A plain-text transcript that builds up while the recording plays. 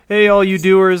Hey, all you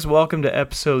doers, welcome to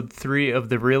episode 3 of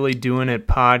the Really Doing It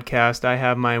podcast. I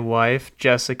have my wife,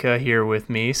 Jessica, here with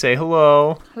me. Say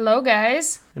hello. Hello,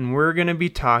 guys. And we're going to be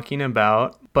talking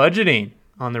about budgeting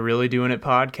on the Really Doing It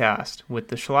podcast with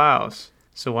the Schlauch.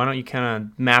 So why don't you kind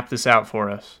of map this out for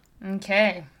us?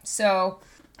 Okay, so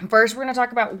first we're going to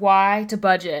talk about why to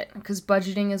budget, because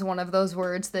budgeting is one of those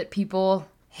words that people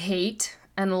hate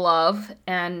and love,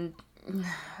 and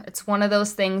it's one of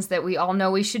those things that we all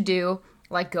know we should do,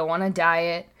 like go on a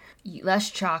diet, eat less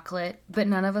chocolate, but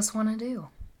none of us want to do.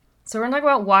 So we're going to talk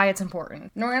about why it's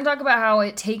important. And we're going to talk about how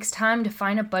it takes time to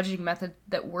find a budgeting method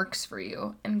that works for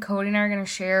you. And Cody and I are going to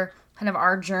share kind of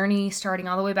our journey starting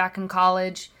all the way back in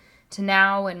college to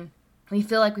now, and we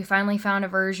feel like we finally found a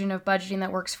version of budgeting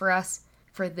that works for us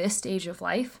for this stage of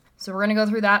life. So we're going to go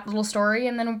through that little story,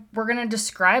 and then we're going to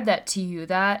describe that to you,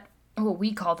 that what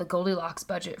we call the Goldilocks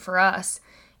budget for us.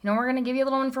 You know, we're going to give you a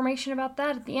little information about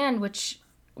that at the end, which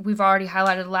we've already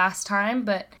highlighted last time,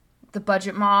 but the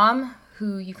Budget Mom,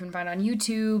 who you can find on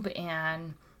YouTube,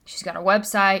 and she's got a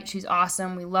website. She's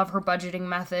awesome. We love her budgeting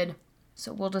method.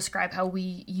 So we'll describe how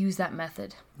we use that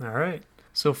method. All right.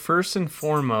 So first and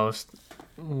foremost,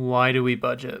 why do we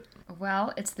budget?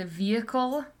 Well, it's the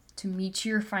vehicle to meet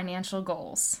your financial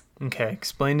goals. Okay,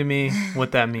 explain to me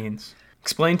what that means.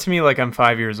 Explain to me like I'm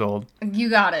 5 years old. You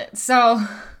got it. So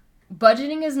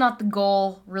budgeting is not the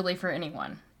goal really for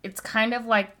anyone. It's kind of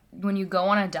like when you go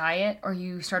on a diet or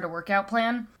you start a workout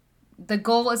plan. The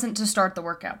goal isn't to start the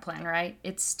workout plan, right?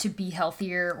 It's to be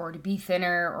healthier or to be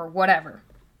thinner or whatever.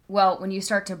 Well, when you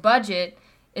start to budget,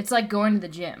 it's like going to the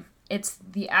gym. It's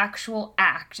the actual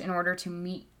act in order to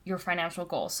meet your financial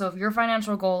goal. So if your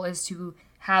financial goal is to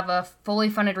have a fully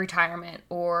funded retirement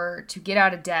or to get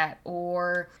out of debt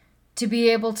or to be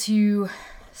able to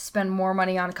spend more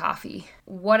money on coffee,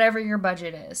 whatever your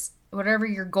budget is, whatever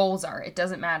your goals are, it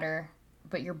doesn't matter,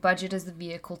 but your budget is the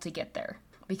vehicle to get there,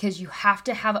 because you have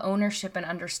to have ownership and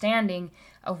understanding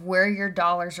of where your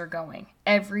dollars are going.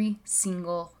 Every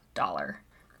single dollar.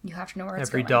 You have to know where it's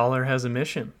going. Every dollar has a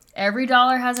mission. Every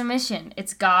dollar has a mission.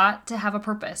 It's got to have a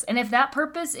purpose. And if that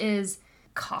purpose is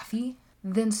coffee,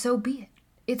 then so be it.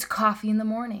 It's coffee in the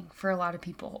morning for a lot of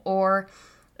people. Or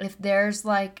if there's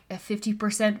like a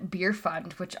 50% beer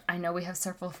fund, which I know we have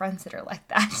several friends that are like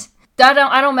that.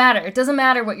 I don't matter. It doesn't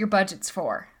matter what your budget's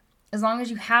for. As long as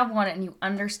you have one and you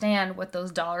understand what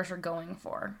those dollars are going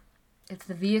for. It's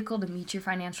the vehicle to meet your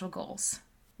financial goals.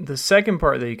 The second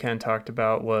part that you kind of talked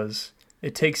about was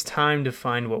it takes time to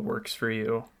find what works for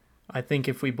you. I think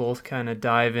if we both kind of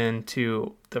dive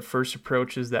into the first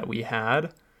approaches that we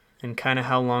had and kind of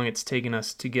how long it's taken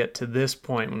us to get to this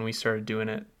point when we started doing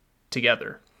it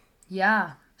together.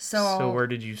 Yeah. So where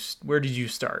did you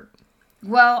start?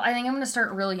 Well, I think I'm going to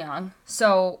start really young.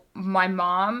 So my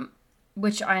mom,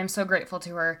 which I am so grateful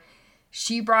to her,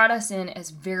 she brought us in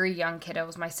as very young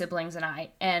kiddos, my siblings and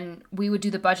I, and we would do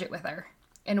the budget with her.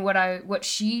 And what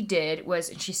she did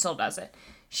was, and she still does it,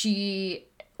 she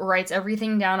writes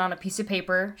everything down on a piece of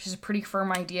paper. She has a pretty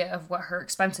firm idea of what her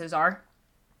expenses are.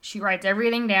 She writes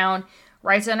everything down,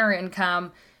 writes in her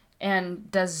income,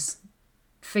 and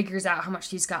figures out how much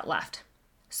she's got left.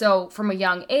 So from a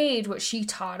young age, what she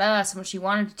taught us and what she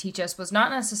wanted to teach us was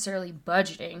not necessarily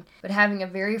budgeting, but having a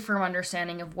very firm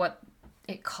understanding of what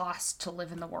it costs to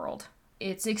live in the world.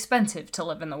 It's expensive to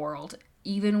live in the world,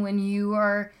 even when you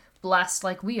are blessed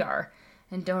like we are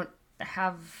and don't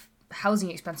have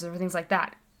housing expenses or things like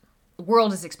that. The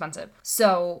world is expensive.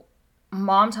 So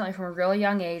mom taught me from a really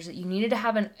young age that you needed to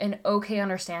have an okay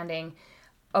understanding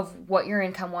of what your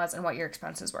income was and what your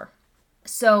expenses were.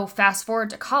 So fast forward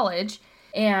to college,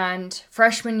 and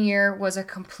freshman year was a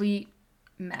complete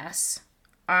mess.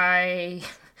 I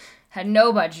had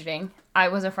no budgeting. I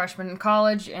was a freshman in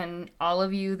college, and all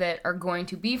of you that are going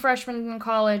to be freshmen in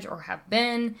college or have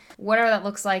been, whatever that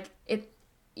looks like,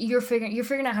 you're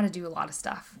figuring out how to do a lot of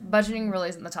stuff. Budgeting really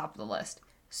isn't the top of the list.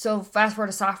 So fast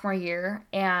forward to sophomore year,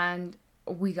 and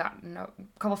a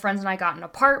couple friends and I got an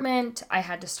apartment. I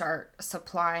had to start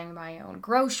supplying my own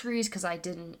groceries because I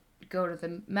didn't go to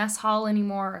the mess hall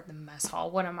anymore. The mess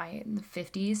hall, what am I, in the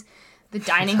 50s? The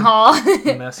dining hall.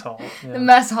 The mess hall. Yeah. The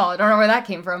mess hall. I don't know where that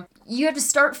came from. You have to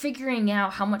start figuring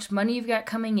out how much money you've got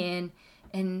coming in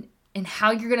and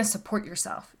how you're going to support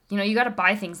yourself. You know, you got to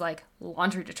buy things like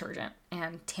laundry detergent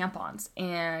and tampons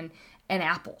and an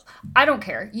apple. I don't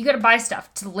care. You got to buy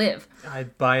stuff to live. I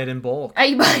buy it in bulk.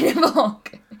 You buy it in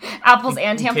bulk. Apples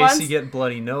and tampons. In case you get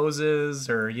bloody noses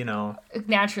or,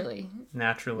 Naturally.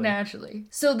 Naturally.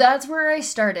 So that's where I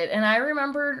started. And I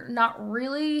remember not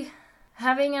really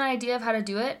having an idea of how to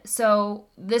do it. So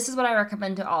this is what I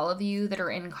recommend to all of you that are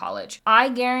in college. I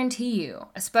guarantee you,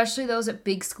 especially those at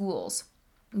big schools,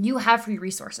 you have free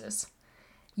resources.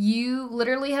 You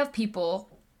literally have people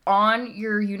on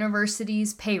your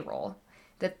university's payroll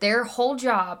that their whole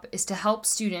job is to help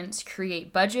students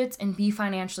create budgets and be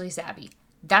financially savvy.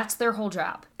 That's their whole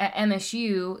job. At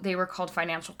MSU, they were called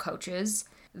financial coaches.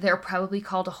 They're probably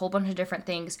called a whole bunch of different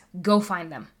things. Go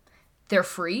find them. They're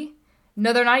free.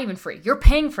 No, they're not even free. You're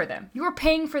paying for them. You are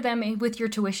paying for them with your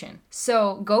tuition.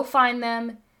 So go find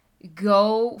them.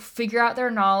 Go figure out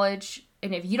their knowledge.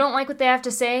 And if you don't like what they have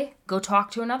to say, go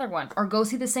talk to another one. Or go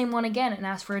see the same one again and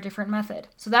ask for a different method.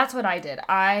 So that's what I did.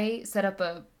 I set up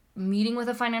a meeting with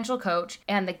a financial coach,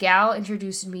 and the gal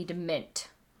introduced me to Mint,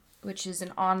 which is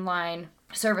an online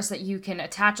service that you can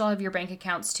attach all of your bank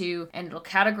accounts to, and it'll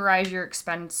categorize your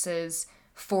expenses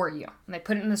for you. And they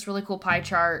put it in this really cool pie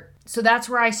chart. So that's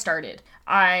where I started.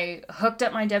 I hooked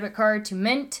up my debit card to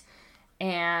Mint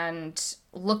and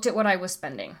looked at what I was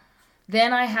spending.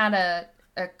 Then I had a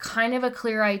kind of a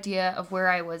clear idea of where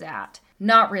I was at.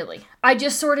 Not really. I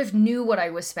just sort of knew what I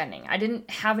was spending. I didn't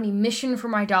have any mission for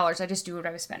my dollars. I just knew what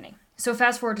I was spending. So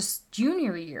fast forward to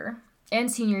junior year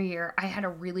and senior year, I had a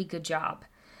really good job.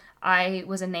 I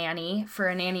was a nanny for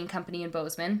a nannying company in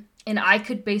Bozeman, and I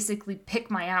could basically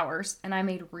pick my hours, and I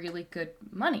made really good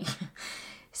money.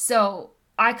 So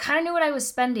I kind of knew what I was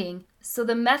spending. So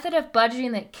the method of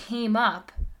budgeting that came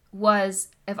up was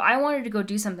if I wanted to go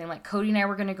do something, like Cody and I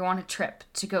were going to go on a trip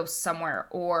to go somewhere,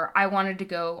 or I wanted to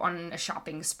go on a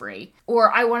shopping spree,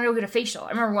 or I wanted to go get a facial.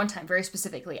 I remember one time very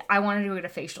specifically, I wanted to go get a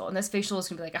facial, and this facial was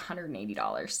going to be like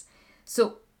 $180.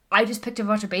 So I just picked a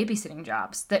bunch of babysitting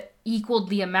jobs that equaled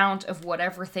the amount of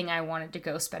whatever thing I wanted to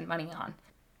go spend money on.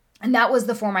 And that was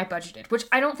the form I budgeted, which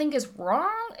I don't think is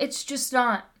wrong. It's just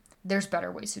not, there's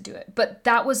better ways to do it. But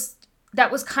that was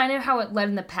kind of how it led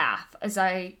in the path, as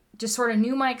I just sort of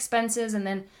knew my expenses, and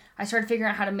then I started figuring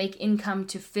out how to make income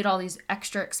to fit all these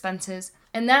extra expenses.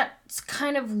 And that's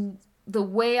kind of the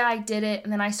way I did it.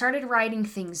 And then I started writing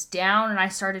things down, and I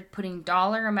started putting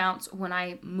dollar amounts when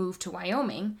I moved to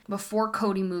Wyoming, before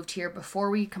Cody moved here,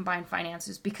 before we combined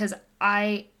finances, because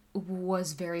I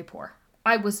was very poor.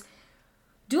 I was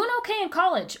doing okay in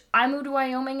college. I moved to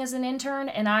Wyoming as an intern,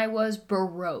 and I was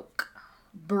broke.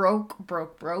 Broke.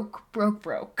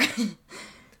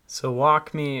 So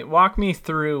walk me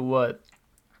through what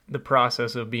the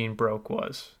process of being broke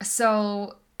was.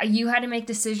 So you had to make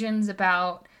decisions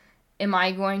about, am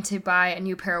I going to buy a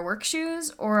new pair of work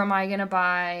shoes, or am I going to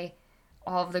buy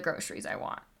all of the groceries I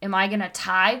want? Am I going to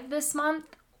tithe this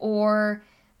month, or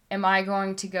am I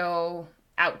going to go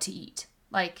out to eat,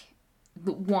 like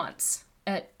once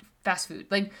at fast food?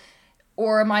 Like,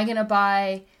 or am I going to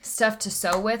buy stuff to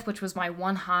sew with, which was my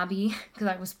one hobby, because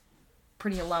I was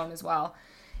pretty alone as well.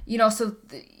 You know, so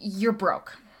you're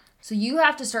broke. So you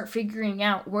have to start figuring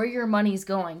out where your money's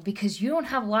going, because you don't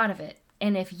have a lot of it.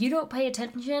 And if you don't pay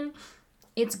attention,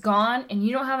 it's gone, and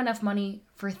you don't have enough money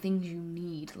for things you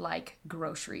need, like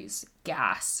groceries,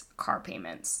 gas, car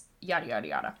payments, yada, yada,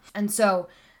 yada. And so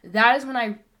that is when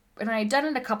I had done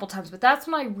it a couple times, but that's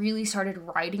when I really started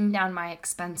writing down my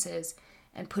expenses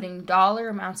and putting dollar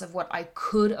amounts of what I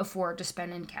could afford to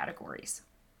spend in categories.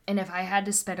 And if I had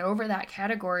to spend over that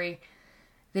category,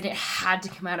 then it had to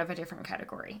come out of a different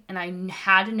category. And I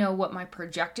had to know what my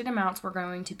projected amounts were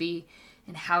going to be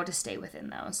and how to stay within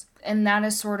those. And that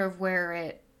is sort of where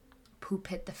it poop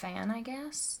hit the fan, I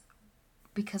guess,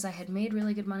 because I had made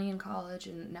really good money in college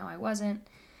and now I wasn't.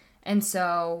 And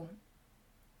so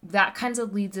that kind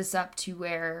of leads us up to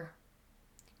where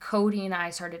Cody and I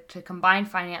started to combine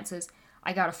finances.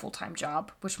 I got a full-time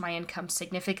job, which my income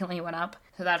significantly went up,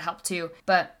 so that helped too.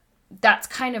 But that's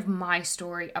kind of my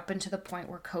story up until the point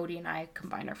where Cody and I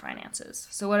combined our finances.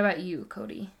 So what about you,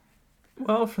 Cody?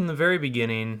 Well, from the very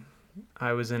beginning,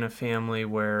 I was in a family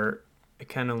where I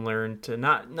kind of learned to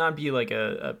not be like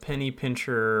a penny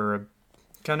pincher, or a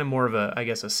kind of more of a, I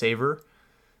guess, a saver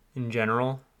in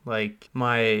general. Like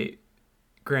my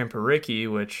grandpa Ricky,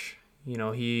 which, you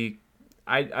know,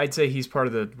 I'd say he's part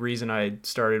of the reason I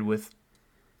started with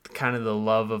kind of the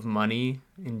love of money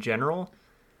in general.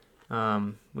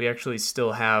 We actually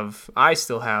I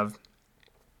still have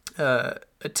a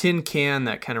tin can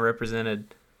that kind of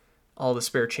represented all the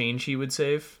spare change he would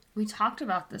save. We talked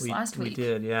about this last week. We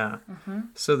did, yeah. Mm-hmm.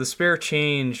 So the spare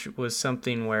change was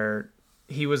something where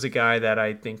he was a guy that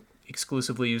I think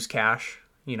exclusively used cash,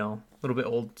 you know, a little bit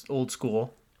old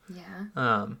school.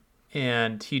 Yeah.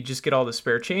 And he'd just get all the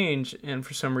spare change, and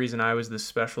for some reason I was the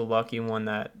special lucky one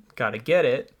that got to get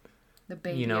it. The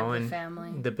baby, you know, of the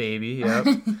family. The baby, yep.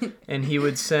 And he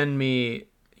would send me,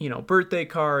 birthday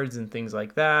cards and things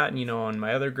like that, and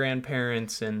my other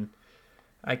grandparents. And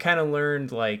I kind of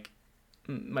learned, like,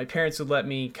 my parents would let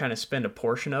me kind of spend a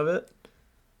portion of it,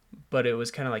 but it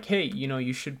was kind of like, hey,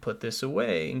 you should put this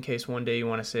away in case one day you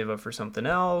want to save up for something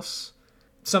else,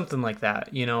 something like that.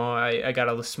 I got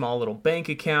a small little bank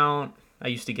account. I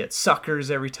used to get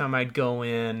suckers every time I'd go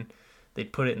in.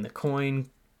 They'd put it in the coin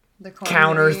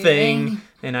counter thing,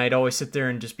 and I'd always sit there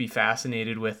and just be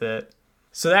fascinated with it.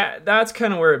 So that's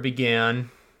kind of where it began,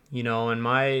 and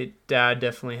my dad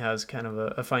definitely has kind of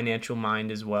a financial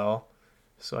mind as well.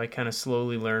 So I kind of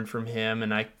slowly learned from him,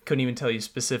 and I couldn't even tell you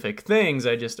specific things.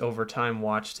 I just over time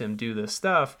watched him do this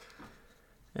stuff.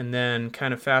 And then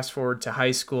kind of fast forward to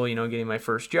high school, getting my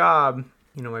first job.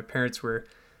 My parents were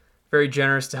very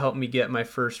generous to help me get my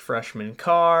first freshman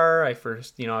car. I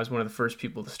was one of the first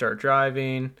people to start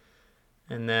driving.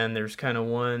 And then there's kind of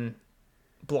one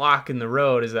block in the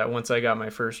road is that once I got my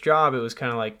first job, it was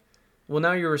kind of like, well,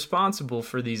 now you're responsible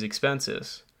for these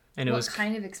expenses. And what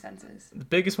kind of expenses? The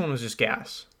biggest one was just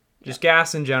gas. Just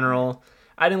gas in general.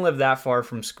 I didn't live that far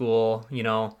from school.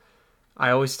 I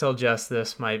always tell Jess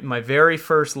this. My very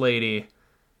first lady,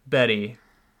 Betty,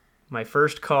 my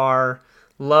first car,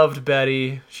 loved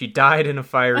Betty. She died in a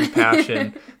fiery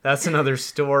passion. That's another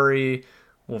story.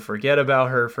 We'll forget about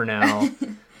her for now.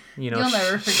 You'll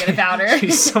never forget about her.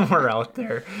 She's somewhere out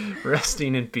there,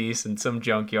 resting in peace in some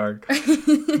junkyard.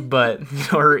 But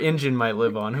her engine might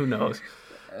live on. Who knows?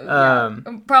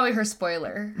 Probably her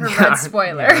spoiler. Her red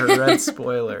spoiler. Yeah, her red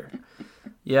spoiler.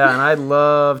 Yeah, and I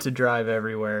love to drive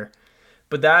everywhere.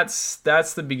 But that's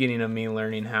the beginning of me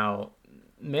learning how,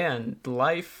 man,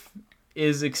 life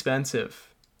is expensive.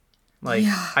 Like,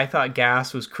 I thought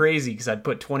gas was crazy because I'd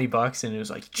put $20 in. It was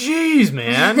like, geez,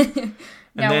 man.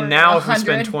 And then now if we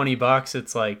spend $20,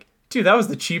 it's like, dude, that was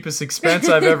the cheapest expense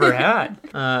I've ever had.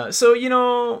 So,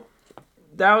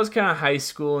 that was kind of high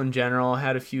school in general. I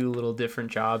had a few little different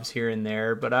jobs here and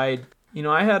there, but I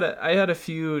had a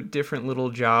few different little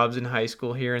jobs in high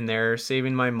school here and there,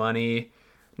 saving my money,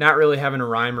 not really having a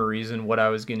rhyme or reason what I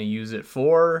was going to use it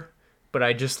for, but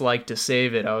I just like to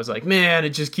save it. I was like, man,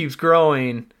 it just keeps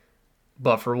growing.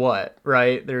 But for what,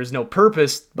 right? There's no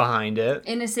purpose behind it.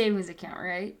 In a savings account,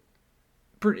 right?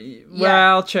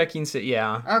 Well, checking,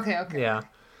 yeah. Okay. Yeah.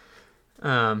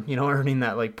 Earning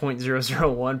that like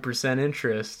 0.001%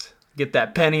 interest. Get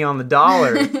that penny on the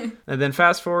dollar. And then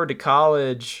fast forward to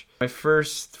college. My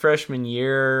first freshman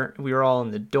year, we were all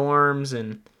in the dorms,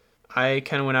 and I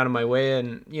kind of went out of my way,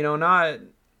 and, not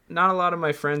a lot of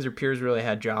my friends or peers really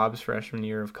had jobs freshman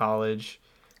year of college.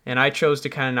 And I chose to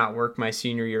kind of not work my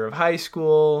senior year of high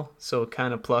school, so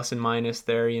kind of plus and minus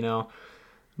there,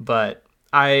 But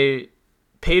I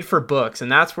paid for books,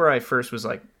 and that's where I first was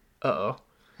like, uh-oh.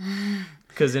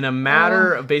 Because in a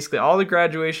matter of basically all the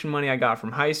graduation money I got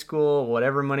from high school,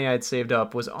 whatever money I had saved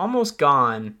up was almost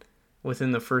gone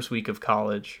within the first week of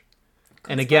college.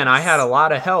 And again, I had a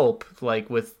lot of help,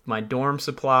 like with my dorm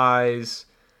supplies,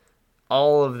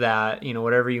 all of that,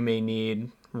 whatever you may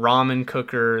need, ramen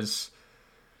cookers,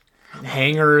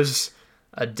 hangers,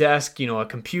 a desk, a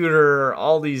computer,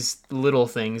 all these little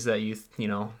things that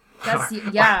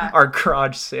our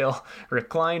garage sale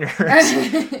recliners,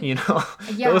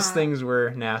 those things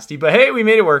were nasty. But hey, we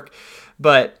made it work.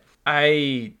 But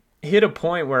I hit a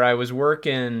point where I was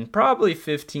working probably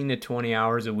 15 to 20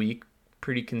 hours a week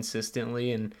pretty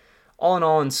consistently. And all in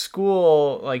all in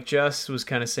school, like Jess was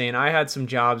kind of saying, I had some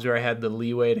jobs where I had the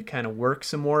leeway to kind of work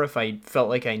some more if I felt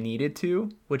like I needed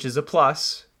to, which is a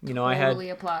plus. I had,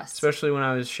 a plus. Especially when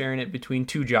I was sharing it between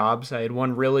two jobs. I had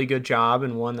one really good job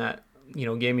and one that,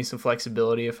 gave me some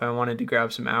flexibility if I wanted to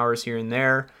grab some hours here and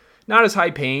there. Not as high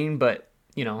paying, but,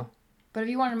 But if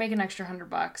you wanted to make an extra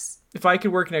 $100. If I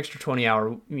could work an extra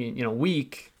 20-hour,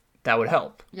 week, that would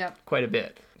help. Yep. Quite a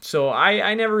bit. So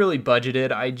I never really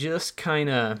budgeted. I just kind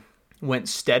of went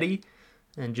steady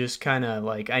and just kind of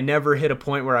I never hit a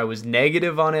point where I was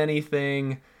negative on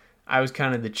anything. I was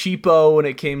kind of the cheapo when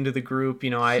it came to the group. He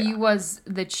was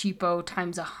the cheapo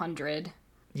times 100.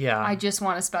 Yeah. I just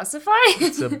want to specify.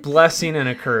 It's a blessing and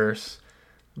a curse.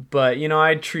 But,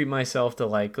 I'd treat myself to,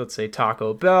 let's say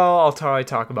Taco Bell. I'll probably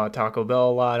talk about Taco Bell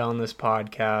a lot on this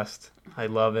podcast. I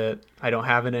love it. I don't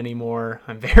have it anymore.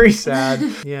 I'm very sad.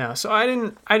 Yeah, so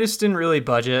I just didn't really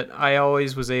budget. I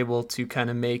always was able to kind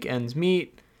of make ends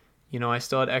meet. I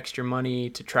still had extra money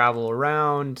to travel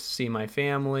around, see my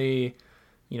family,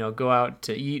 go out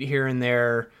to eat here and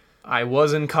there. I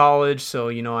was in college, so,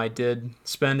 I did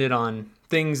spend it on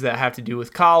things that have to do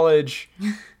with college,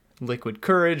 liquid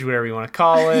courage, whatever you want to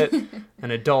call it, an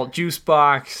adult juice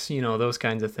box, those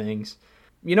kinds of things.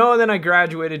 And then I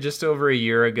graduated just over a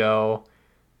year ago,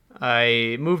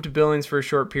 I moved to Billings for a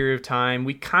short period of time.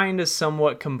 We kind of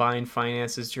somewhat combined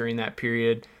finances during that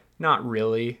period. Not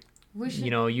really.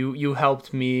 You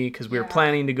helped me because we were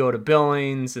planning to go to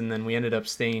Billings, and then we ended up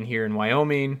staying here in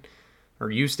Wyoming,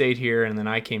 or you stayed here, and then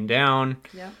I came down.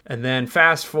 Yep. And then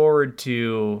fast forward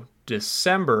to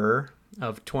December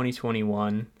of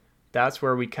 2021, that's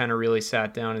where we kind of really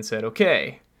sat down and said,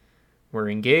 okay, we're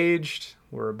engaged,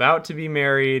 we're about to be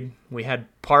married, we had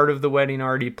part of the wedding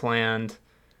already planned.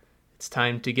 It's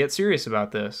time to get serious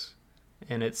about this.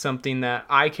 And it's something that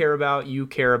I care about, you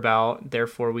care about.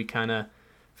 Therefore, we kind of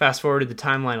fast forwarded the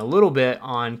timeline a little bit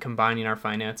on combining our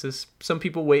finances. Some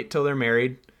people wait till they're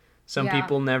married. Some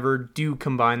people never do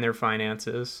combine their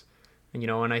finances. And,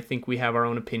 and I think we have our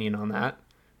own opinion on that.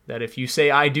 That if you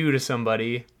say I do to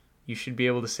somebody, you should be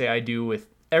able to say I do with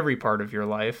every part of your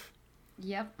life.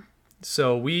 Yep.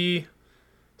 So we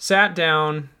sat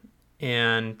down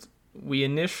and we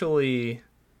initially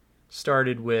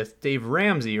started with Dave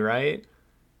Ramsey, right?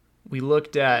 We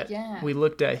looked at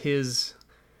his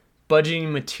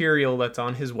budgeting material that's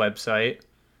on his website,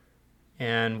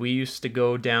 and we used to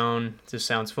go down, this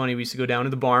sounds funny, we used to go down to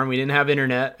the barn. We didn't have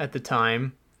internet at the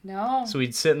time. No. So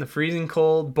we'd sit in the freezing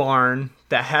cold barn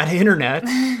that had internet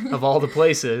of all the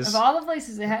places. Of all the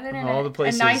places, it had internet. Of all the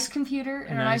places. A nice computer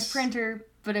and a nice printer,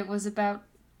 but it was about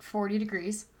 40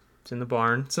 degrees. It's in the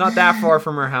barn. It's not that far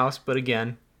from our house, but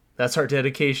again, that's our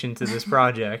dedication to this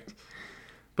project.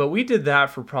 But we did that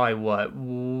for probably,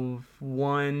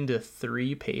 1 to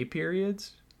 3 pay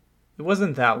periods? It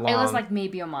wasn't that long. It was like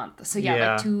maybe a month. So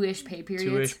like 2-ish pay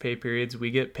periods. 2-ish pay periods.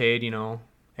 We get paid,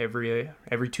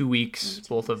 every 2 weeks,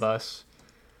 both of us.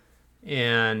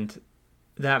 And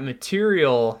that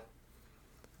material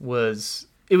was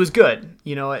good.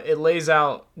 It lays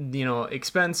out,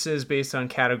 expenses based on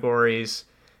categories.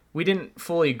 We didn't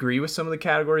fully agree with some of the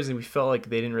categories, and we felt like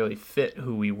they didn't really fit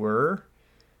who we were.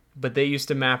 But they used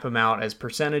to map them out as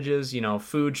percentages.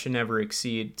 Food should never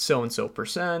exceed so-and-so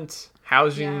percent.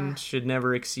 Housing should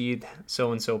never exceed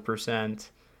so-and-so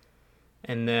percent.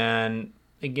 And then,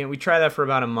 again, we tried that for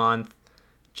about a month.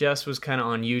 Jess was kind of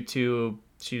on YouTube.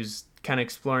 She was kind of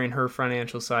exploring her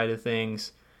financial side of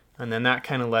things. And then that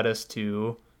kind of led us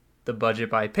to the budget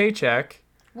by paycheck.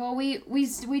 Well,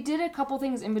 we did a couple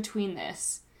things in between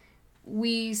this.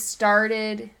 We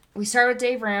started with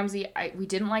Dave Ramsey. We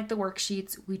didn't like the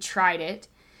worksheets. We tried it.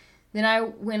 Then I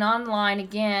went online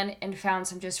again and found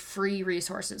some just free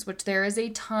resources, which there is a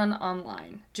ton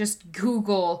online. Just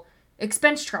Google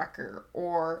expense tracker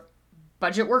or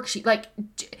budget worksheet. Like,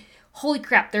 holy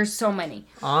crap, there's so many.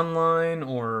 Online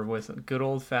or with good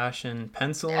old-fashioned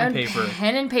pencil and paper.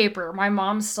 Pen and paper. My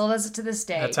mom still does it to this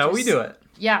day. That's how we do it.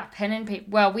 Yeah, pen and paper.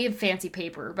 Well, we have fancy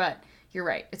paper, but you're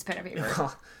right. It's pen and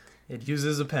paper. It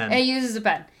uses a pen. It uses a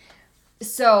pen.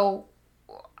 So,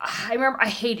 I remember I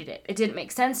hated it. It didn't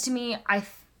make sense to me.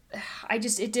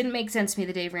 It didn't make sense to me,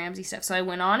 the Dave Ramsey stuff. So I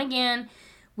went on again.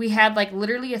 We had like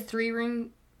literally a 3-ring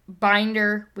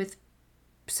binder with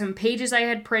some pages I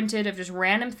had printed of just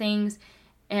random things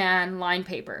and line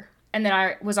paper. And then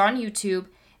I was on YouTube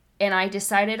and I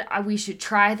decided we should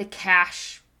try the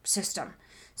cash system.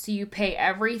 So you pay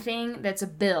everything that's a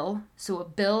bill. So a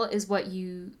bill is what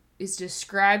is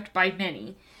described by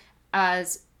many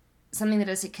as something that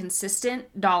is a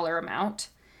consistent dollar amount,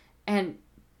 and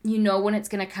when it's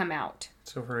going to come out.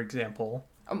 So, for example,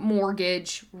 a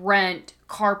mortgage, rent,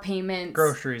 car payments,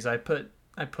 groceries. I put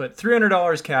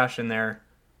 $300 cash in there.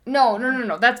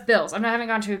 No. That's bills. I haven't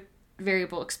gone to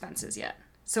variable expenses yet.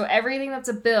 So everything that's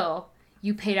a bill,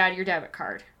 you paid out of your debit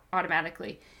card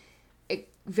automatically.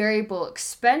 Variable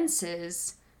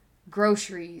expenses,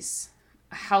 groceries,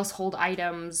 household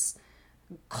items,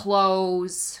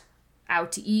 clothes,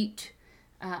 out to eat,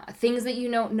 things that you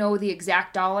don't know the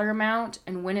exact dollar amount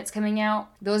and when it's coming out,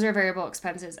 those are variable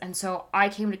expenses. And so I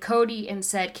came to Cody and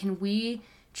said, can we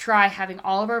try having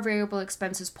all of our variable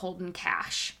expenses pulled in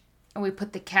cash? And we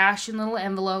put the cash in little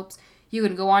envelopes. You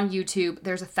can go on YouTube.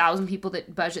 There's 1,000 people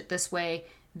that budget this way.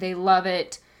 They love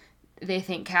it. They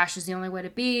think cash is the only way to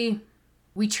be.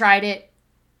 We tried it.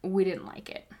 We didn't like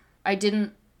it.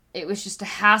 It was just a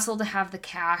hassle to have the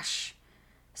cash.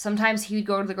 Sometimes he would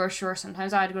go to the grocery store.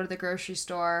 Sometimes I'd go to the grocery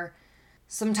store.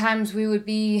 Sometimes we would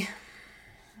be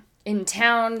in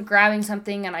town grabbing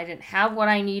something and I didn't have what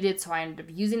I needed, so I ended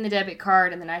up using the debit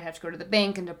card, and then I'd have to go to the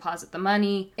bank and deposit the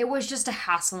money. It was just a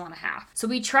hassle and a half. So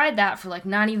we tried that for like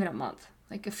not even a month,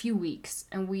 like a few weeks,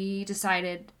 and we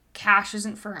decided cash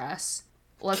isn't for us.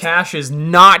 Cash is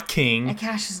not king. And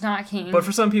cash is not king. But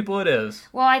for some people it is.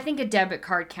 Well, I think a debit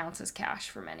card counts as cash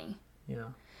for many. Yeah.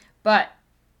 But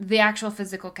the actual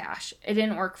physical cash. It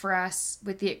didn't work for us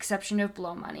with the exception of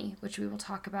blow money, which we will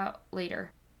talk about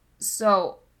later.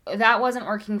 So that wasn't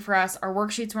working for us. Our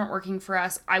worksheets weren't working for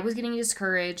us. I was getting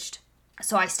discouraged.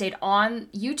 So I stayed on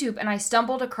YouTube and I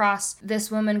stumbled across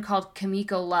this woman called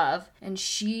Kimiko Love, and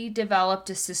she developed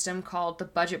a system called the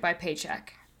Budget by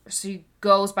Paycheck. She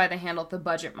goes by the handle The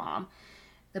Budget Mom.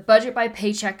 The Budget by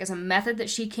Paycheck is a method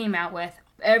that she came out with.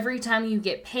 Every time you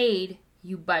get paid,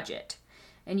 you budget.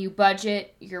 And you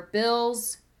budget your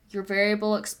bills, your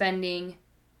variable expending,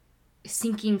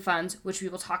 sinking funds, which we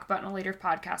will talk about in a later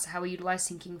podcast, how we utilize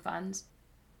sinking funds,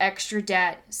 extra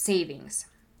debt, savings.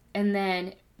 And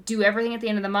then do everything at the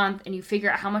end of the month, and you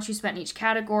figure out how much you spent in each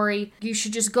category. You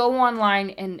should just go online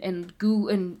and go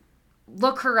and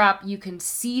look her up. You can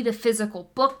see the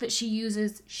physical book that she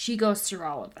uses. She goes through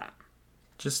all of that.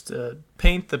 Just to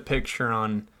paint the picture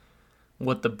on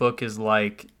what the book is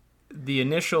like, the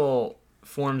initial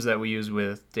forms that we use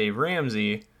with Dave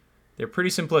Ramsey, they're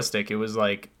pretty simplistic. It was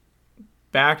like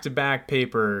back-to-back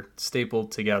paper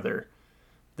stapled together.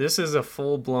 This is a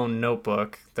full-blown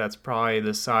notebook that's probably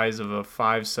the size of a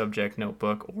 5-subject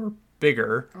notebook or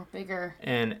bigger.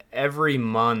 And every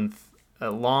month,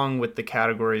 along with the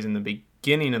categories in the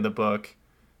beginning of the book,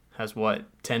 has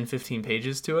 10, 15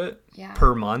 pages to it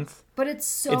per month. But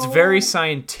it's very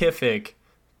scientific,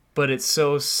 but it's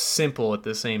so simple at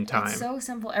the same time. It's so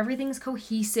simple. Everything's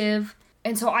cohesive.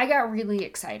 And so I got really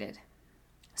excited.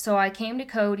 So I came to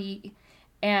Cody,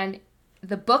 and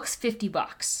the book's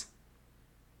 $50.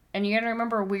 And you gotta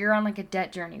remember, we were on like a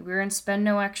debt journey. We were in spend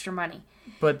no extra money.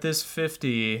 But this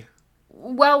 50...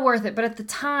 well worth it. But at the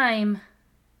time...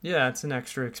 yeah, it's an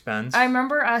extra expense. I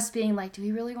remember us being like, do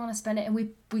we really want to spend it? And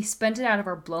we spent it out of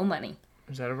our blow money. It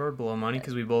was out of our blow money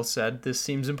because we both said, this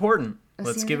seems important.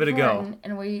 Let's give it a go.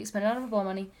 And we spent it out of our blow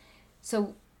money.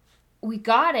 So we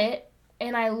got it,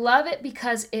 and I love it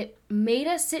because it made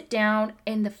us sit down,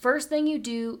 and the first thing you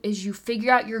do is you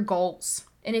figure out your goals.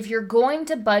 And if you're going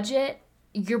to budget,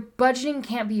 your budgeting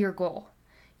can't be your goal.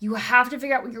 You have to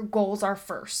figure out what your goals are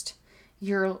first.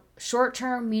 Your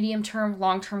short-term, medium-term,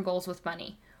 long-term goals with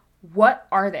money. What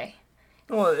are they?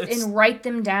 Well, and write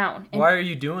them down. And why are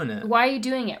you doing it? Why are you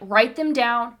doing it? Write them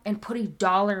down and put a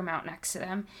dollar amount next to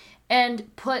them,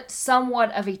 and put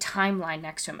somewhat of a timeline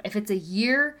next to them. If it's a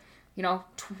year, I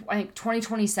think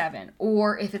 2027,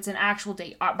 or if it's an actual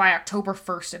date by October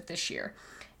 1st of this year.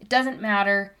 It doesn't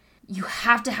matter. You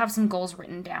have to have some goals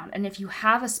written down. And if you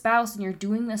have a spouse and you're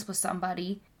doing this with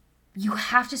somebody, you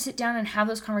have to sit down and have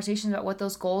those conversations about what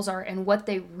those goals are and what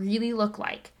they really look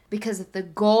like. Because if the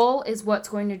goal is what's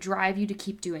going to drive you to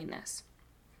keep doing this.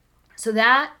 So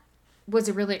that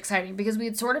was really exciting because we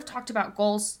had sort of talked about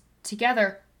goals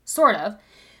together, sort of,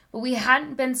 but we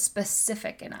hadn't been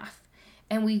specific enough.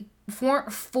 And we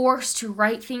weren't forced to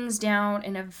write things down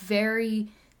in a very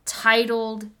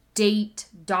titled, date,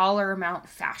 dollar amount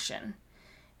fashion.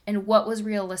 And what was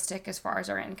realistic as far as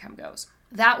our income goes.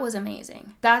 That was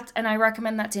amazing. And I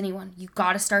recommend that to anyone. You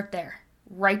got to start there.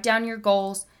 Write down your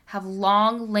goals. Have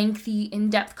long, lengthy,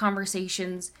 in-depth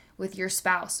conversations with your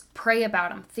spouse. Pray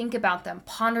about them. Think about them.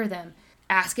 Ponder them.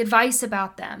 Ask advice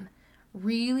about them.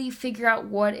 Really figure out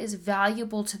what is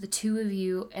valuable to the two of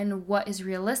you and what is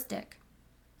realistic.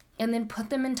 And then put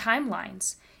them in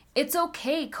timelines. It's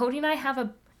okay. Cody and I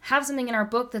have something in our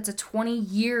book that's a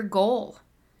 20-year goal.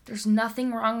 There's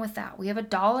nothing wrong with that. We have a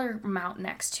dollar amount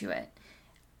next to it.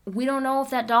 We don't know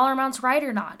if that dollar amount's right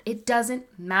or not. It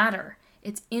doesn't matter.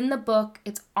 It's in the book.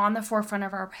 It's on the forefront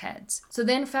of our heads. So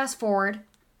then fast forward,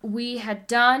 fast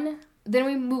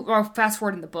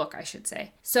forward in the book, I should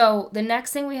say. So the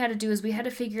next thing we had to do is we had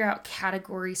to figure out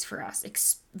categories for us,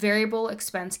 variable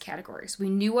expense categories. We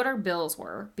knew what our bills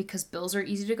were because bills are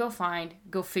easy to go find.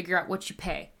 Go figure out what you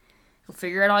pay. Go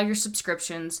figure out all your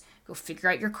subscriptions. Go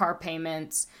figure out your car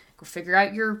payments. Go figure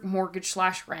out your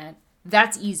mortgage/rent.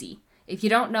 That's easy. If you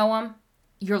don't know them,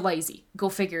 you're lazy. Go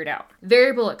figure it out.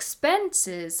 Variable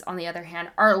expenses, on the other hand,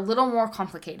 are a little more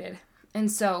complicated.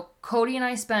 And so Cody and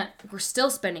we're still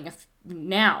spending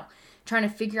now trying to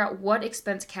figure out what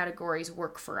expense categories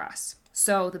work for us.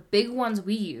 So the big ones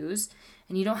we use,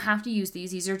 and you don't have to use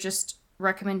these are just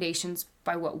recommendations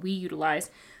by what we utilize.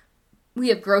 We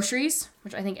have groceries,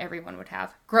 which I think everyone would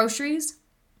have. Groceries,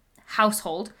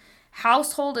 household.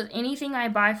 Household is anything I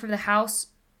buy for the house,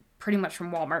 pretty much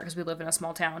from Walmart because we live in a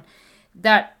small town,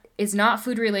 that is not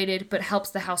food related but helps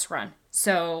the house run.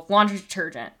 So laundry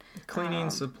detergent. Cleaning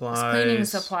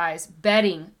supplies.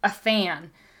 Bedding, a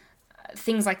fan,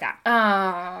 things like that.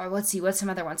 Let's see, what's some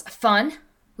other ones? Fun.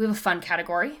 We have a fun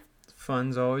category.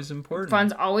 Fun's always important.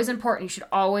 Fun's always important. You should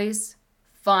always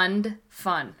fund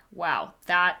fun. Wow,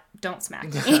 don't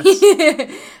smack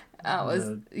me. That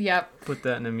was, yep. Put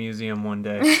that in a museum one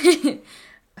day.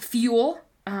 Fuel.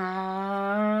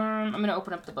 I'm going to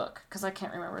open up the book because I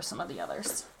can't remember some of the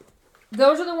others.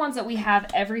 Those are the ones that we have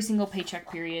every single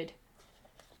paycheck period.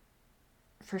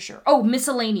 For sure. Oh,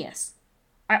 miscellaneous.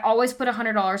 I always put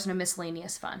 $100 in a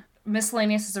miscellaneous fund.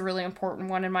 Miscellaneous is a really important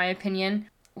one in my opinion.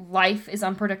 Life is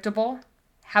unpredictable.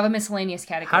 Have a miscellaneous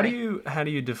category. How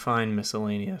do you define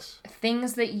miscellaneous?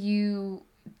 Things that you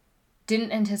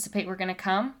didn't anticipate were going to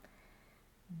come,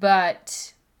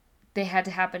 but they had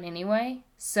to happen anyway.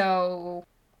 So,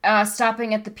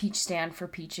 stopping at the peach stand for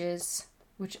peaches,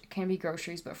 which can be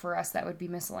groceries, but for us that would be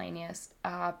miscellaneous.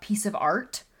 Piece of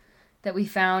art that we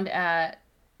found at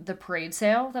the parade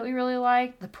sale that we really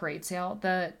liked.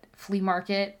 The flea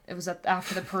market. It was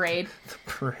after the parade.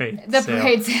 Parade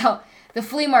sale. The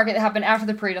flea market that happened after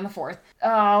the parade on the 4th.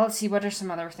 Let's see, what are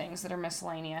some other things that are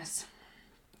miscellaneous?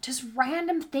 Just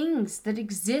random things that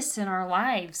exist in our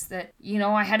lives that,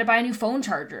 I had to buy a new phone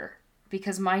charger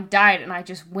because mine died and I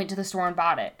just went to the store and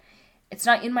bought it. It's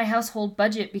not in my household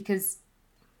budget because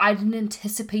I didn't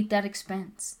anticipate that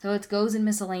expense. So it goes in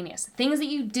miscellaneous. Things that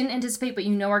you didn't anticipate but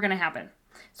are going to happen.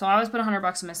 So I always put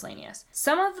 $100 in miscellaneous.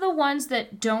 Some of the ones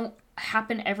that don't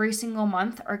happen every single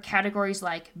month are categories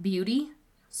like beauty.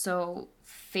 So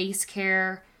face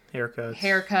care,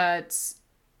 haircuts,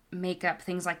 makeup,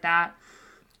 things like that.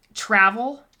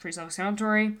 Travel, pretty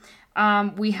self-explanatory.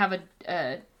 We have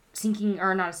a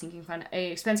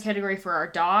expense category for our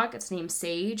dog. It's named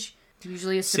Sage.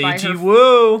 Usually is to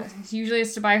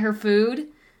buy her food.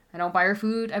 I don't buy her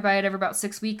food. I buy it every about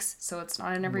 6 weeks, so it's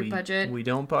not in every budget. We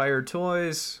don't buy her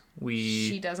toys.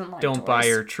 She doesn't like don't toys. Buy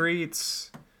her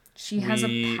treats. She has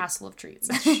a passel of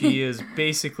treats. She is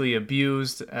basically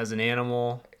abused as an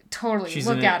animal. Totally.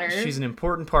 Look at her. She's an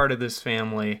important part of this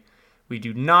family. We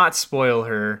do not spoil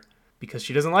her because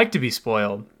she doesn't like to be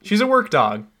spoiled. She's a work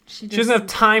dog. She doesn't have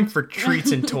time for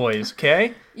treats and toys,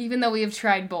 okay? Even though we have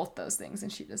tried both those things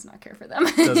and she does not care for them.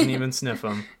 Doesn't even sniff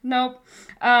them. Nope.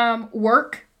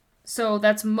 Work. So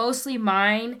that's mostly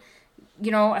mine.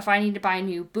 If I need to buy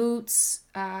new boots,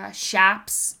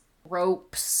 chaps,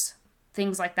 ropes,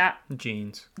 things like that.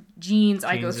 Jeans.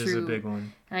 I go through. Jeans is a big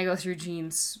one. And I go through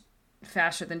jeans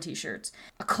faster than t-shirts.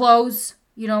 Clothes.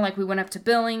 Like we went up to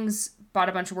Billings, bought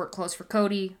a bunch of work clothes for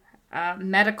Cody.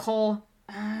 Medical.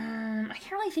 I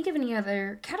can't really think of any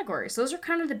other categories. Those are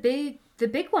kind of the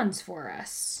big ones for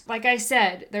us. Like I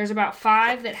said, there's about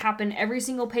 5 that happen every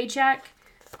single paycheck.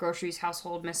 Groceries,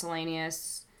 household,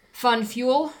 miscellaneous, fun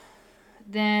fuel,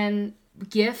 then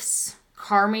gifts,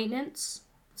 car maintenance.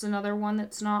 It's another one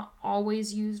that's not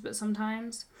always used, but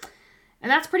sometimes.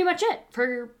 And that's pretty much it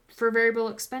for variable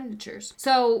expenditures.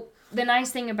 So the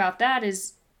nice thing about that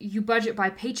is you budget by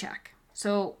paycheck.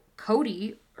 So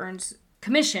Cody earns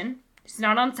commission. He's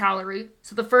not on salary.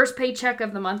 So the first paycheck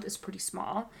of the month is pretty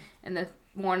small, and the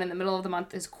one in the middle of the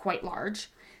month is quite large.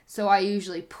 So I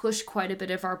usually push quite a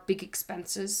bit of our big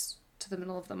expenses to the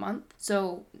middle of the month.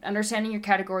 So understanding your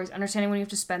categories, understanding when you have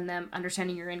to spend them,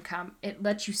 understanding your income, it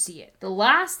lets you see it. The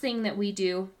last thing that we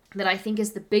do that I think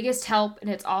is the biggest help, and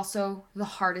it's also the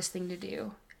hardest thing to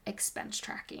do, expense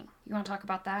tracking. You want to talk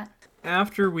about that?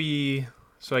 After we,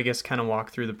 I guess kind of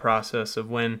walk through the process of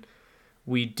when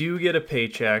we do get a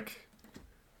paycheck,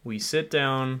 we sit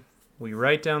down, we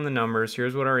write down the numbers,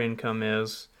 here's what our income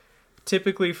is.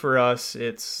 Typically for us,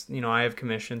 it's, I have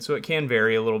commission, so it can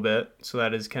vary a little bit. So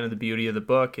that is kind of the beauty of the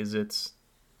book, is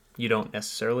you don't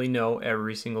necessarily know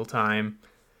every single time.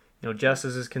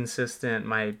 Jess's is consistent.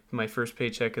 My first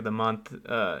paycheck of the month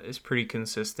is pretty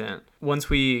consistent. Once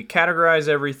we categorize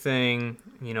everything,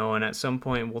 and at some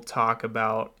point we'll talk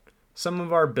about some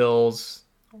of our bills,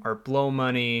 our blow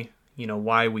money,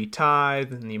 why we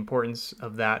tithe and the importance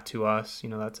of that to us.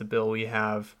 That's a bill we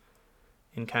have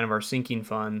in kind of our sinking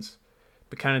funds.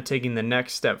 But kind of taking the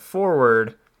next step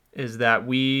forward is that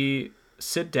we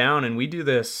sit down and we do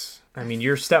this. I mean,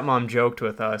 your stepmom joked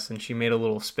with us and she made a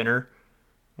little spinner,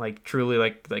 like truly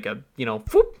like a,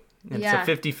 whoop. It's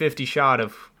a 50-50 shot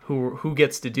of who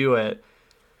gets to do it.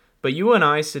 But you and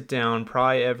I sit down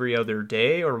probably every other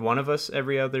day, or one of us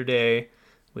every other day.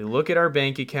 We look at our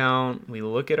bank account, we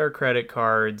look at our credit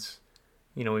cards,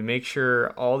 we make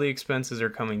sure all the expenses are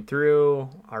coming through,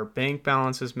 our bank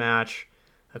balances match,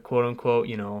 a quote unquote,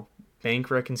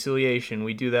 bank reconciliation.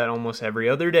 We do that almost every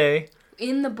other day.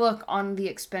 In the book on the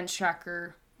expense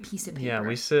tracker piece of paper. Yeah,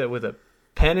 we sit with a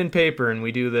pen and paper and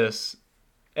we do this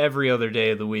every other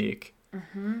day of the week.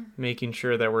 Mm-hmm. Making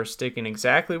sure that we're sticking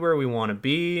exactly where we want to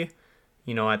be.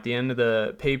 At the end of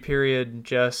the pay period,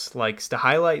 Jess likes to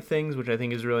highlight things, which I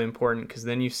think is really important because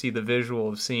then you see the visual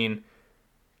of seeing,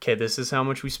 okay, this is how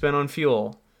much we spent on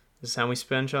fuel. This is how we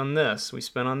spent on this. We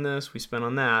spent on this. We spent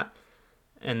on that.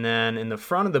 And then in the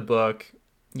front of the book,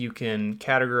 you can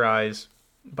categorize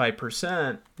by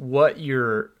percent what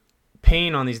you're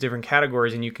paying on these different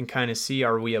categories, and you can kind of see,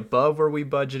 are we above where we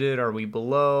budgeted? Are we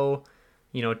below?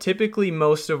 Typically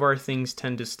most of our things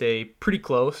tend to stay pretty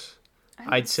close,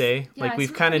 I'd say. Yeah, like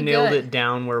we've kind of nailed it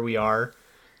down where we are,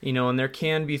 and there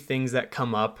can be things that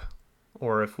come up,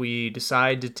 or if we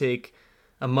decide to take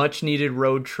a much needed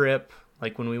road trip,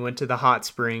 like when we went to the hot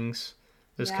springs,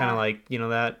 it was kind of like,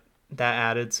 that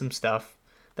added some stuff.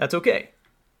 That's okay.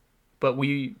 But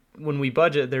when we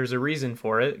budget, there's a reason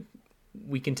for it.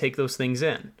 We can take those things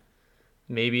in.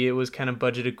 Maybe it was kind of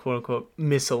budgeted, quote unquote,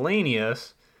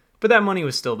 miscellaneous, but that money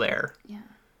was still there. Yeah.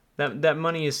 That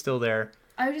money is still there.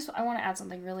 I want to add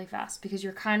something really fast because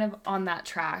you're kind of on that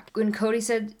track. When Cody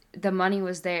said the money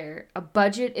was there, a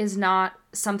budget is not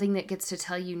something that gets to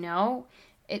tell you no.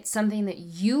 It's something that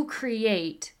you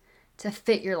create to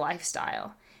fit your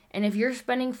lifestyle. And if you're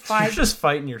spending You're just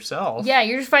fighting yourself. Yeah,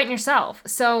 you're just fighting yourself.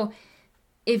 So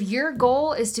if your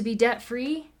goal is to be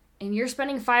debt-free and you're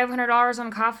spending $500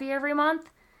 on coffee every month,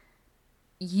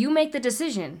 you make the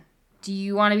decision. Do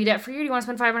you want to be debt-free or do you want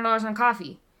to spend $500 on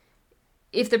coffee?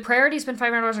 If the priority is spend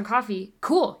 $500 on coffee,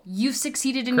 cool. You've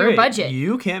succeeded in your budget.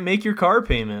 You can't make your car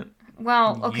payment.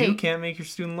 Well, okay. You can't make your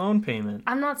student loan payment.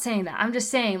 I'm not saying that. I'm just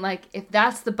saying, if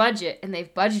that's the budget and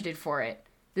they've budgeted for it,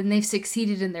 then they've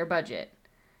succeeded in their budget.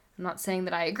 I'm not saying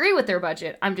that I agree with their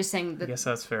budget. I'm just saying that... I guess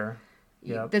that's fair.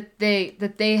 Yeah. That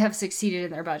they have succeeded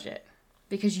in their budget.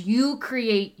 Because you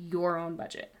create your own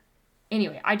budget.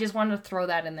 Anyway, I just wanted to throw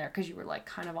that in there because you were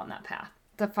kind of on that path.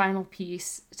 The final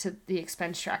piece to the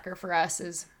expense tracker for us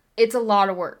is it's a lot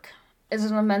of work. It's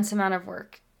an immense amount of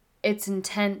work. It's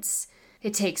intense.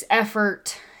 It takes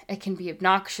effort. It can be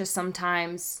obnoxious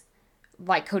sometimes.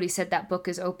 Like Cody said, that book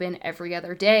is open every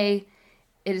other day.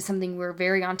 It is something we're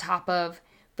very on top of,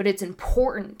 but it's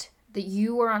important that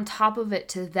you are on top of it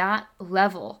to that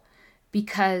level,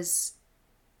 because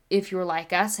if you're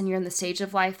like us and you're in the stage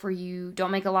of life where you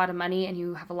don't make a lot of money and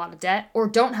you have a lot of debt, or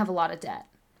don't have a lot of debt,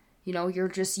 you're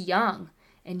just young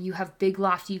and you have big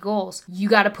lofty goals, you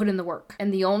got to put in the work.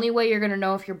 And the only way you're going to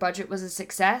know if your budget was a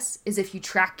success is if you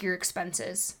track your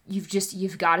expenses.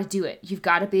 You've got to do it. You've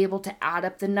got to be able to add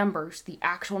up the numbers, the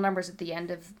actual numbers at the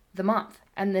end of the month.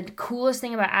 And the coolest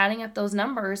thing about adding up those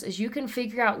numbers is you can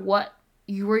figure out what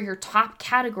were your top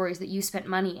categories that you spent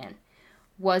money in.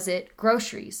 Was it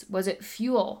groceries? Was it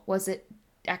fuel? Was it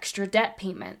extra debt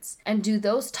payments? And do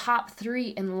those top 3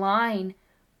 in line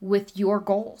with your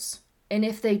goals? And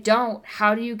if they don't,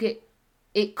 how do you get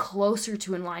it closer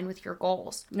to in line with your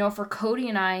goals? For Cody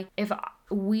and I, if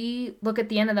we look at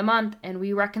the end of the month and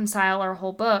we reconcile our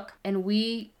whole book and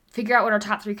we figure out what our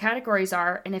top 3 categories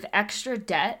are, and if extra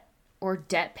debt or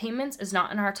debt payments is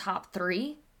not in our top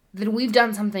 3, then we've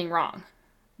done something wrong.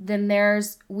 Then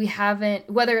we haven't,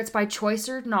 whether it's by choice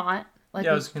or not.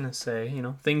 I was going to say,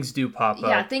 things do pop up.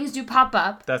 Yeah, things do pop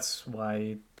up. That's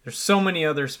why there's so many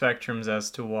other spectrums as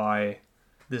to why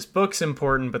this book's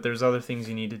important, but there's other things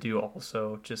you need to do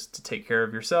also, just to take care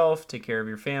of yourself, take care of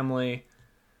your family,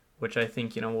 which I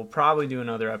think, we'll probably do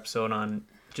another episode on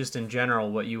just in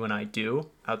general what you and I do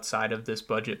outside of this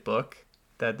budget book,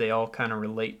 that they all kind of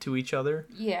relate to each other.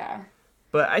 Yeah.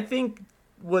 But I think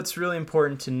what's really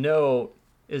important to note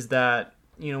is that,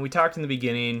 we talked in the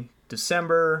beginning,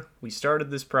 December, we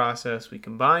started this process, we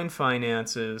combined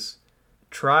finances,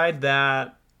 tried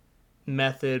that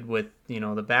method with,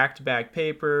 the back-to-back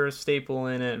paper, staple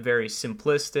in it, very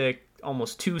simplistic,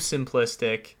 almost too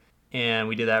simplistic. And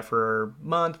we did that for a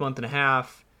month and a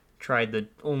half, tried the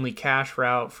only cash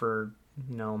route for,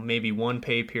 maybe one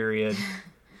pay period.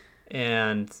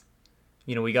 And,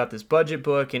 we got this budget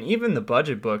book, and even the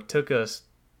budget book took us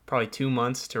probably 2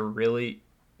 months to really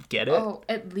get it. Oh,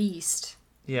 at least.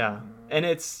 Yeah. And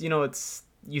it's,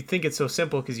 you think it's so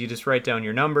simple because you just write down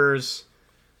your numbers,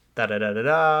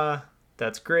 da-da-da-da-da,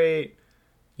 that's great.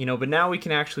 But now we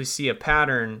can actually see a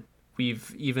pattern.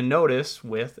 We've even noticed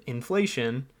with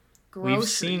inflation, we've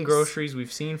seen groceries,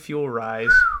 we've seen fuel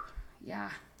rise.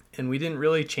 Yeah. And we didn't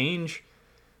really change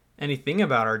anything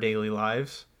about our daily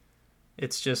lives.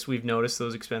 It's just we've noticed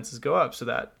those expenses go up. So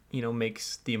that,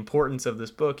 makes the importance of this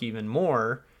book even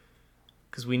more,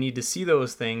 because we need to see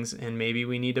those things, and maybe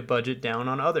we need to budget down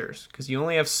on others because you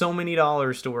only have so many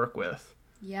dollars to work with.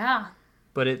 Yeah.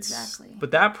 But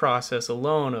but that process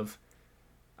alone of,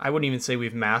 I wouldn't even say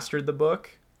we've mastered the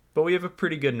book, but we have a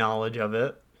pretty good knowledge of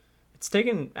it. It's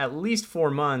taken at least 4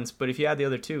 months, but if you add the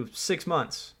other 2, 6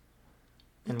 months.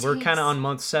 And we're kind of on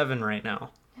month 7 right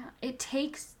now. Yeah, it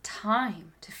takes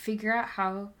time to figure out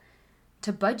how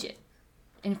to budget.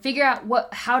 and figure out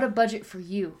how to budget for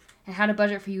you and how to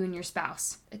budget for you and your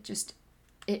spouse.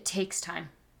 It takes time.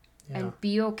 Yeah. And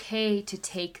be okay to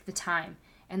take the time.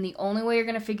 And the only way you're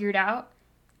going to figure it out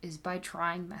is by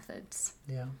trying methods.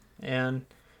 Yeah. And,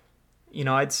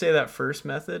 I'd say that first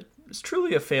method is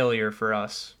truly a failure for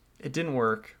us. It didn't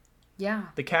work. Yeah.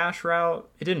 The cash route,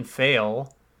 it didn't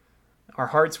fail. Our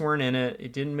hearts weren't in it.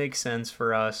 It didn't make sense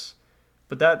for us.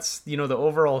 But that's, the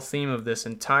overall theme of this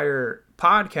entire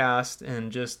podcast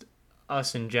and just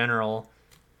us in general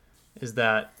is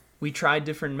that we tried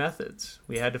different methods.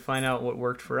 We had to find out what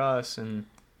worked for us. And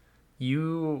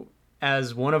you,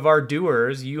 as one of our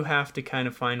doers, you have to kind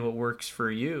of find what works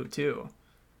for you too.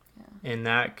 Yeah. And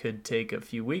that could take a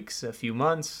few weeks, a few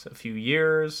months, a few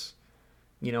years.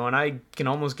 And I can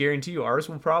almost guarantee you ours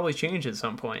will probably change at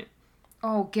some point.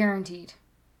 Oh, guaranteed.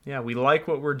 Yeah, we like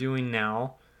what we're doing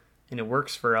now, and it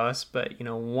works for us. But,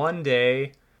 one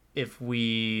day, if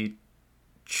we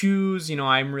choose,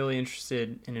 I'm really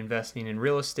interested in investing in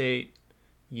real estate.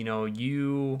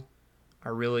 You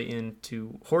are really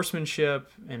into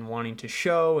horsemanship and wanting to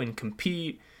show and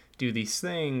compete, do these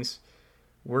things.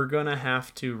 We're going to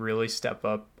have to really step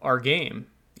up our game,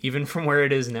 even from where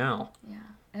it is now. Yeah.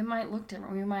 It might look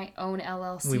different. We might own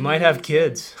LLC. We might have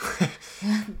kids.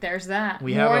 There's that.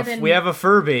 We have a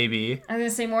fur baby. I was going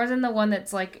to say more than the one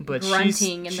that's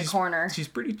grunting in the corner. She's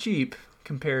pretty cheap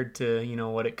compared to,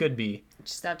 what it could be.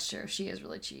 That's true. She is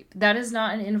really cheap. That is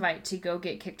not an invite to go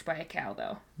get kicked by a cow,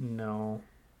 though. No,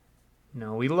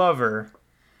 we love her.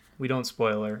 We don't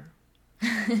spoil her.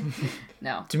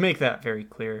 No. To make that very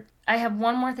clear. I have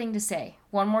one more thing to say.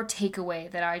 One more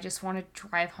takeaway that I just want to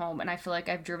drive home, and I feel like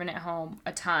I've driven it home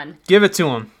a ton. Give it to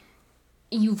him.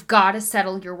 You've got to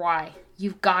settle your why.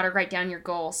 You've got to write down your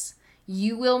goals.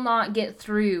 You will not get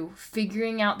through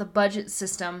figuring out the budget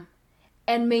system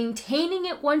and maintaining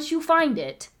it once you find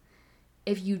it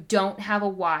if you don't have a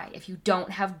why, if you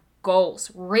don't have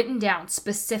goals written down,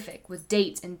 specific, with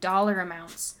dates and dollar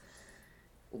amounts.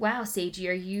 Wow, Seiji,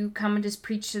 are you coming to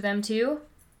preach to them too?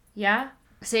 Yeah?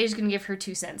 Seiji's going to give her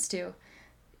 2 cents too.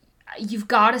 You've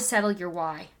got to settle your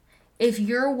why. If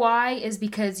your why is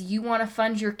because you want to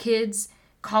fund your kids'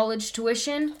 college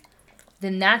tuition,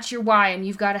 then that's your why, and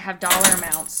you've got to have dollar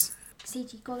amounts.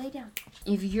 Seiji, go lay down.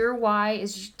 If your why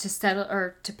is to settle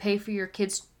or to pay for your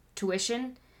kids'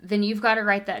 tuition, then you've got to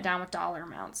write that down with dollar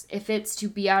amounts. If it's to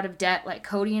be out of debt like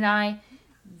Cody and I,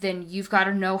 then you've got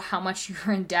to know how much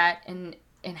you're in debt and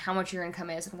how much your income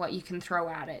is and what you can throw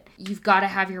at it. You've got to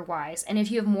have your whys. And if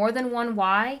you have more than one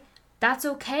why, that's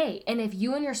okay. And if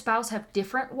you and your spouse have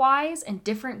different whys and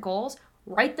different goals,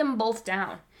 write them both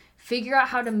down. Figure out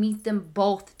how to meet them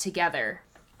both together.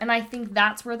 And I think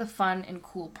that's where the fun and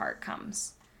cool part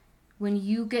comes. When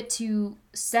you get to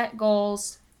set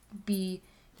goals, be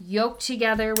yoked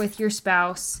together with your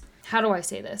spouse, how do I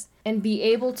say this? And be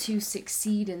able to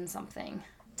succeed in something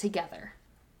together.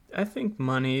 I think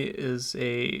money is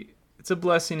it's a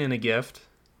blessing and a gift.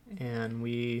 And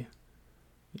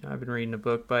I've been reading a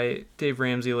book by Dave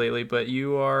Ramsey lately, but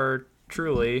you are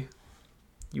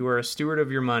a steward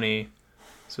of your money.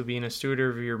 So being a steward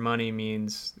of your money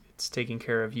means it's taking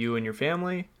care of you and your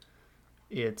family.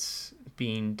 It's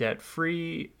being debt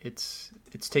free. It's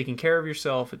taking care of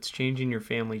yourself. It's changing your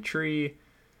family tree.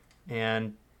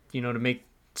 And, to make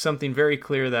something very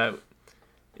clear that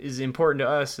is important to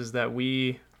us is that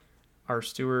we are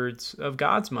stewards of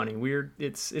God's money.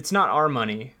 It's not our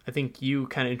money. I think you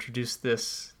kind of introduced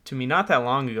this to me not that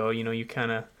long ago. You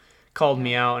kind of called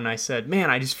me out and I said, man,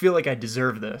 I just feel like I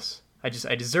deserve this. I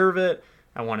deserve it.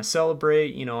 I want to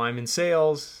celebrate. I'm in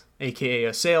sales, aka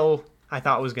a sale I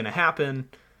thought was going to happen.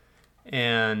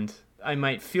 And I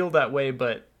might feel that way,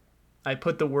 but I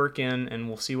put the work in and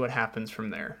we'll see what happens from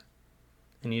there.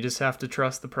 And you just have to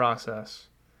trust the process,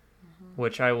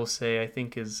 which I will say I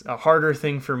think is a harder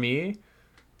thing for me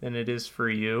than it is for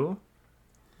you.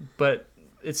 But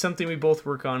it's something we both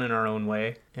work on in our own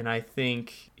way. And I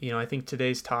think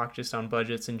today's talk just on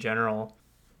budgets in general.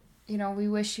 We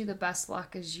wish you the best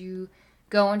luck as you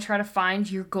go and try to find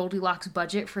your Goldilocks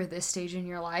budget for this stage in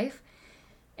your life.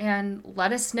 And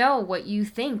let us know what you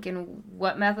think and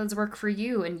what methods work for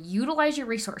you, and utilize your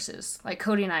resources. Like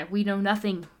Cody and I, we know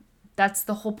nothing. That's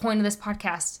the whole point of this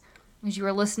podcast, is you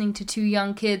are listening to 2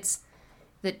 young kids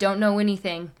that don't know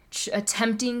anything,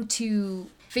 attempting to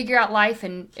figure out life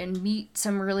and meet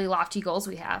some really lofty goals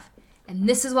we have. And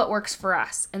this is what works for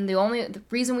us. And the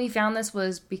reason we found this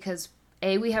was because,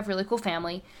 A, we have really cool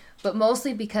family, but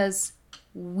mostly because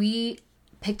we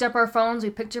picked up our phones, we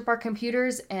picked up our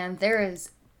computers, and there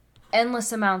is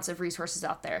endless amounts of resources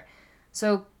out there.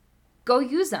 So go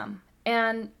use them.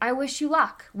 And I wish you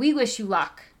luck. We wish you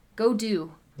luck. Go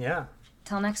do. Yeah.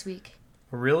 Till next week.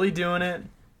 We're really doing it.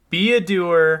 Be a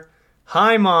doer.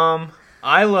 Hi, Mom.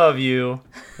 I love you.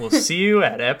 We'll see you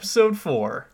at episode 4.